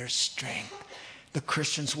 because there's strength. The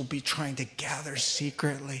Christians will be trying to gather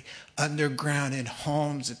secretly, underground, in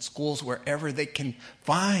homes, at schools, wherever they can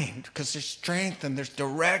find, because there's strength and there's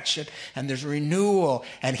direction and there's renewal.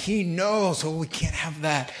 And he knows, we can't have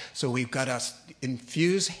that. So we've got to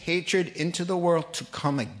infuse hatred into the world to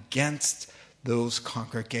come against those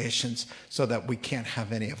congregations so that we can't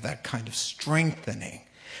have any of that kind of strengthening.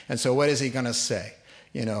 And so what is he going to say?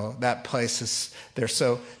 That place they're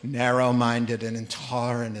so narrow-minded and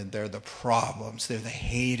intolerant, and they're the problems. They're the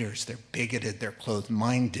haters. They're bigoted. They're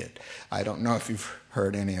closed-minded. I don't know if you've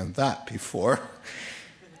heard any of that before.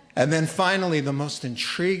 And then finally, the most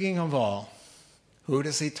intriguing of all, who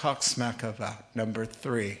does he talk smack about? Number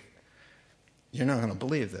 3. You're not going to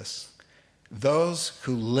believe this. Those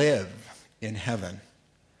who live in heaven.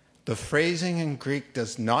 The phrasing in Greek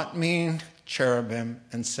does not mean cherubim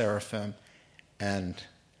and seraphim and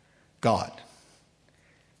God.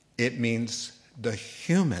 It means the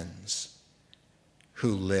humans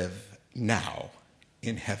who live now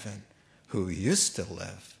in heaven, who used to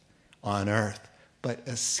live on earth, but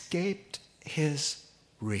escaped his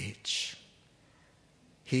reach.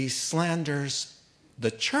 He slanders the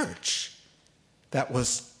church that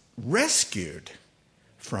was rescued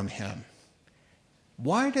from him.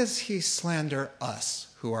 Why does he slander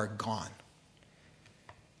us who are gone?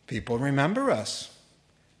 People remember us.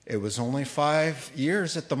 It was only 5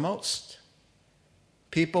 years at the most.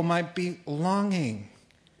 People might be longing.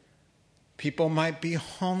 People might be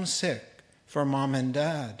homesick for mom and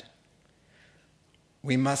dad.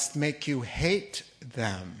 We must make you hate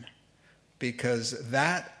them, because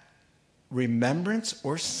that remembrance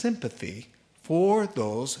or sympathy for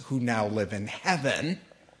those who now live in heaven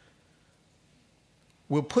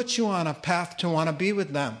will put you on a path to want to be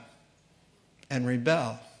with them and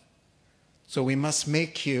rebel. So we must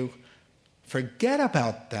make you forget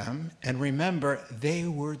about them and remember they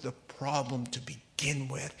were the problem to begin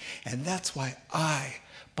with. And that's why I,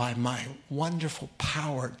 by my wonderful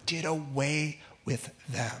power, did away with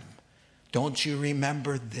them. Don't you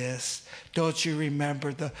remember this? Don't you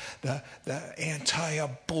remember the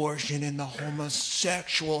anti-abortion and the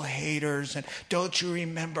homosexual haters? And don't you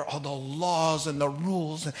remember all the laws and the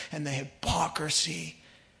rules and the hypocrisy?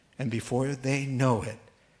 And before they know it,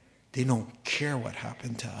 they don't care what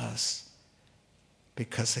happened to us,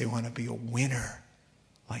 because they want to be a winner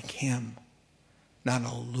like him, not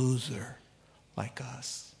a loser like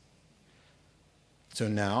us. So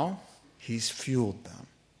now he's fueled them.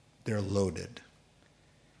 They're loaded.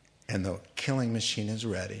 And the killing machine is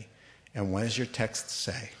ready. And what does your text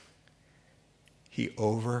say? He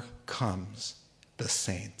overcomes the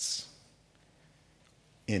saints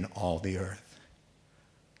in all the earth.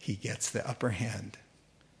 He gets the upper hand.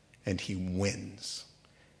 And he wins,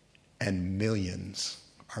 and millions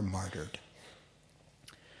are martyred.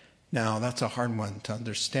 Now, that's a hard one to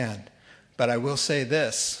understand, but I will say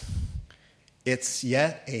this. It's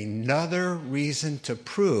yet another reason to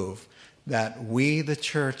prove that we, the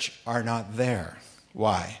church, are not there.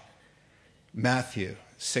 Why? Matthew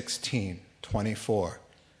 16:24.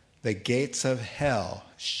 The gates of hell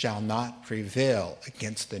shall not prevail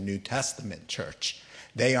against the New Testament church.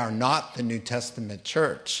 They are not the New Testament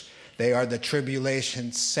church. They are the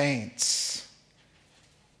tribulation saints.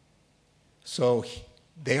 So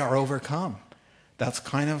they are overcome. That's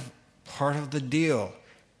kind of part of the deal.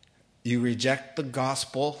 You reject the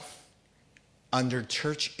gospel under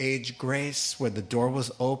church age grace, where the door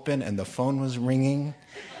was open and the phone was ringing.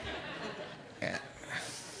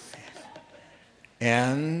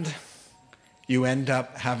 And you end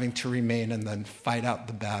up having to remain and then fight out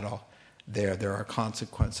the battle. There are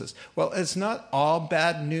consequences. Well, it's not all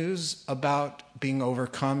bad news about being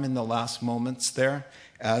overcome in the last moments there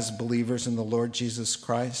as believers in the Lord Jesus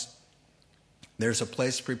Christ. There's a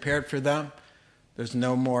place prepared for them. There's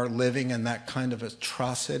no more living in that kind of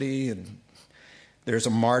atrocity, and there's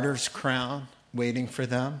a martyr's crown waiting for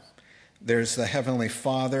them. There's the Heavenly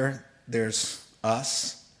Father. There's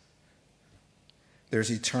us. There's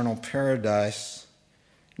eternal paradise.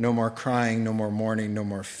 No more crying, no more mourning, no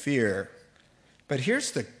more fear. But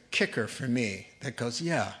here's the kicker for me that goes,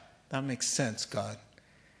 yeah, that makes sense, God.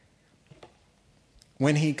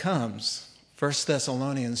 When he comes, 1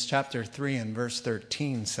 Thessalonians chapter 3 and verse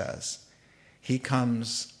 13 says, he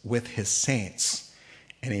comes with his saints.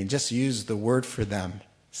 And he just used the word for them,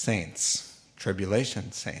 saints,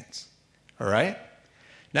 tribulation saints. All right?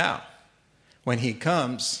 Now, when he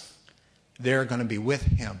comes, they're going to be with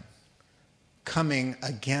him, coming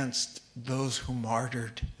against those who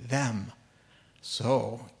martyred them.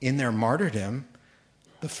 So, in their martyrdom,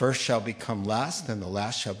 the first shall become last, and the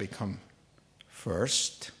last shall become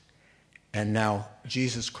first. And now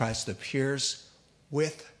Jesus Christ appears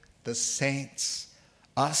with the saints,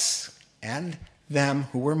 us and them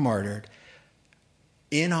who were martyred,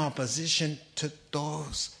 in opposition to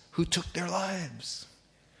those who took their lives.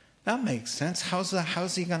 That makes sense.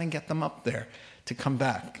 How's he going to get them up there to come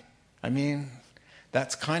back? I mean,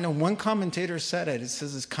 that's kind of, one commentator said it. It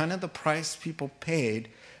says it's kind of the price people paid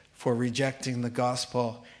for rejecting the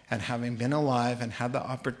gospel and having been alive and had the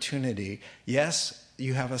opportunity. Yes,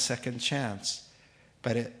 you have a second chance,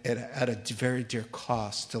 but it at a very dear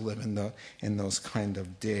cost to live in those kind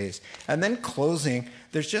of days. And then closing,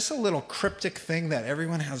 there's just a little cryptic thing that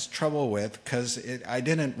everyone has trouble with, because I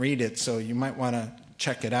didn't read it, so you might want to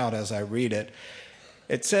check it out as I read it.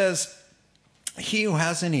 It says, "He who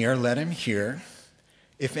has an ear, let him hear.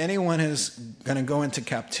 If anyone is going to go into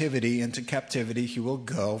captivity he will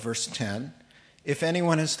go." Verse 10. "If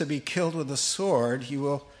anyone is to be killed with the sword, he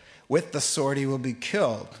will be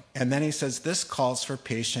killed." And then he says, this calls for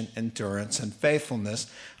patient endurance and faithfulness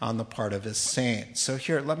on the part of his saints. So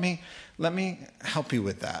here, let me help you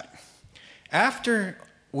with that. After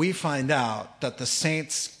we find out that the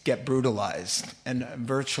saints get brutalized and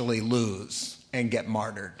virtually lose and get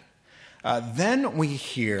martyred, then we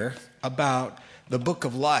hear about the book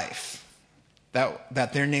of life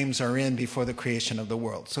that their names are in before the creation of the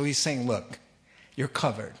world. So he's saying, look, you're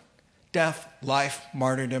covered. Death, life,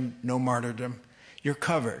 martyrdom, no martyrdom, you're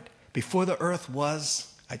covered. Before the earth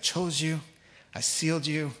was, I chose you, I sealed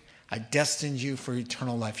you, I destined you for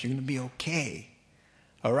eternal life. You're going to be okay.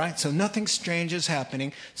 All right? So nothing strange is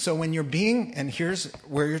happening. So when you're being, and here's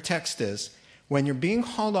where your text is, when you're being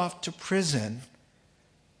hauled off to prison,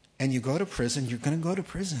 and you go to prison, you're going to go to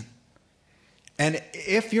prison. And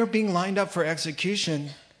if you're being lined up for execution,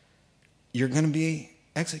 you're going to be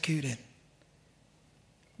executed.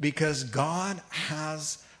 Because God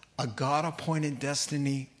has a God-appointed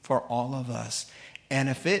destiny for all of us. And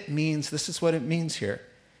if it means, this is what it means here.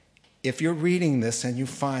 If you're reading this and you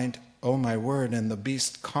find, oh my word, and the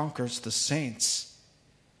beast conquers the saints,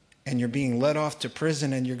 and you're being led off to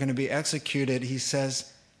prison and you're going to be executed, he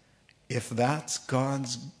says, if that's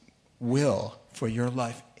God's will for your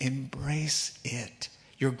life, embrace it.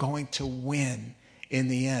 You're going to win in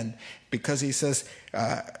the end. Because he says,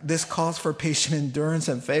 this calls for patient endurance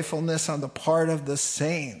and faithfulness on the part of the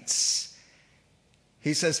saints.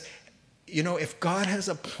 He says, if God has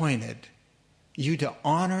appointed you to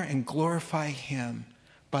honor and glorify him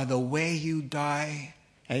by the way you die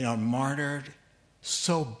and are martyred,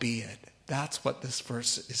 so be it. That's what this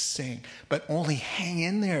verse is saying. But only hang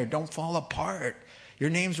in there. Don't fall apart. Your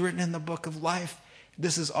name's written in the book of life.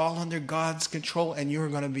 This is all under God's control, and you're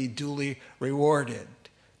going to be duly rewarded.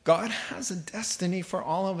 God has a destiny for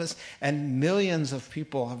all of us, and millions of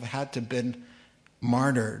people have had to been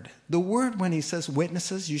martyred. The word, when he says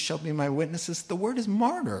witnesses, you shall be my witnesses, the word is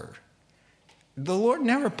martyr. The Lord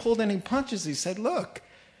never pulled any punches. He said, look,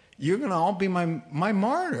 you're going to all be my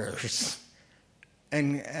martyrs.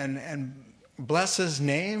 And bless his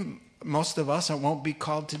name, most of us won't be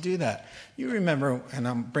called to do that. You remember, and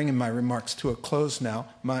I'm bringing my remarks to a close now,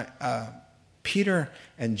 Peter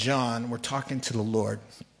and John were talking to the Lord.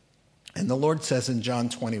 And the Lord says in John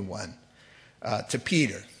 21 to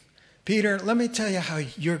Peter, Peter, let me tell you how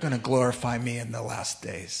you're going to glorify me in the last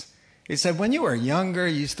days. He said, when you were younger,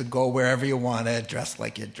 you used to go wherever you wanted, dress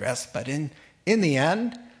like you dressed. But in the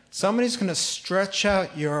end, somebody's going to stretch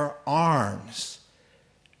out your arms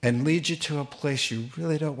and lead you to a place you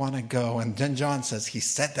really don't want to go. And then John says he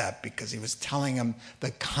said that because he was telling him the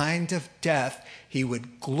kind of death he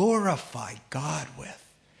would glorify God with.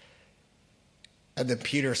 And then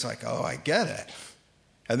Peter's like, oh, I get it.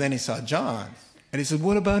 And then he saw John. And he said,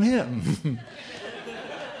 what about him?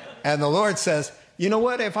 And the Lord says, you know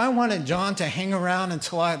what? If I wanted John to hang around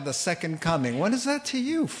until I have the second coming, what is that to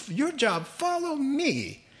you? Your job, follow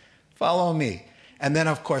me. Follow me. And then,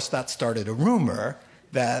 of course, that started a rumor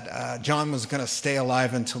that John was going to stay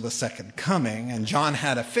alive until the second coming. And John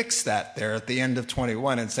had to fix that there at the end of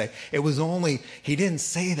 21 and say, it was only, he didn't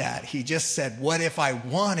say that. He just said, what if I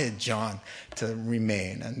wanted John to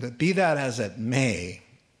remain? And be that as it may,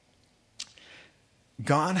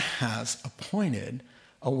 God has appointed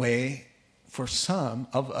a way for some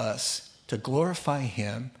of us to glorify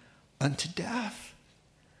him unto death.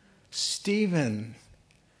 Stephen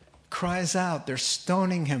cries out. They're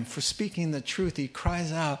stoning him for speaking the truth. He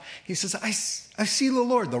cries out. He says, I see the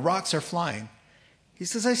Lord. The rocks are flying. He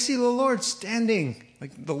says, I see the Lord standing.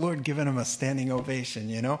 Like the Lord giving him a standing ovation,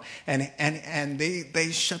 you know. And they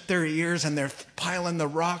shut their ears and they're piling the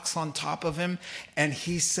rocks on top of him. And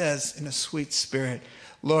he says in a sweet spirit,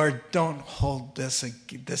 Lord, don't hold this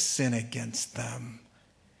sin against them.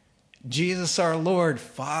 Jesus our Lord,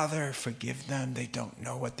 Father, forgive them. They don't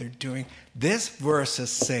know what they're doing. This verse is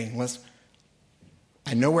saying, listen,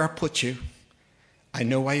 I know where I put you. I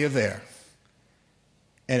know why you're there.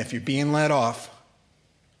 And if you're being let off,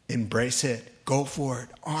 embrace it. Go for it.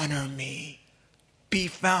 Honor me. Be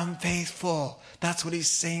found faithful. That's what he's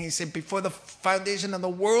saying. He said, before the foundation of the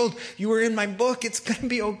world, you were in my book. It's going to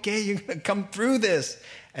be okay. You're going to come through this.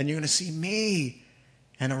 And you're going to see me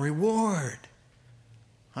and a reward.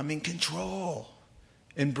 I'm in control.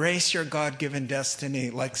 Embrace your God-given destiny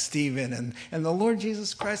like Stephen and the Lord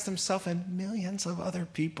Jesus Christ himself and millions of other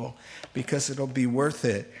people, because it'll be worth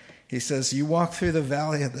it. He says, you walk through the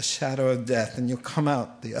valley of the shadow of death and you'll come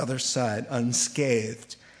out the other side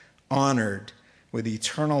unscathed, honored with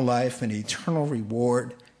eternal life and eternal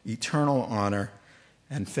reward, eternal honor,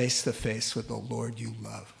 and face to face with the Lord you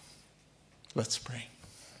love. Let's pray.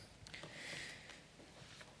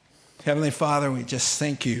 Heavenly Father, we just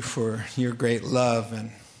thank you for your great love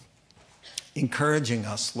and encouraging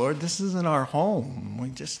us. Lord, this isn't our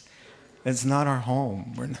home. It's not our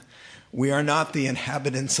home. We are not the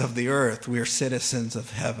inhabitants of the earth. We are citizens of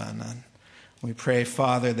heaven. And we pray,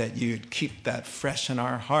 Father, that you'd keep that fresh in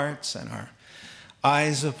our hearts and our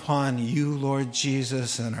eyes upon you, Lord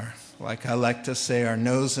Jesus, and our, like I like to say, our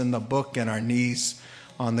nose in the book and our knees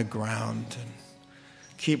on the ground. And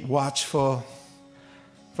keep watchful.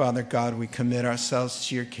 Father God, we commit ourselves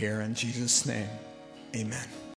to your care in Jesus' name. Amen.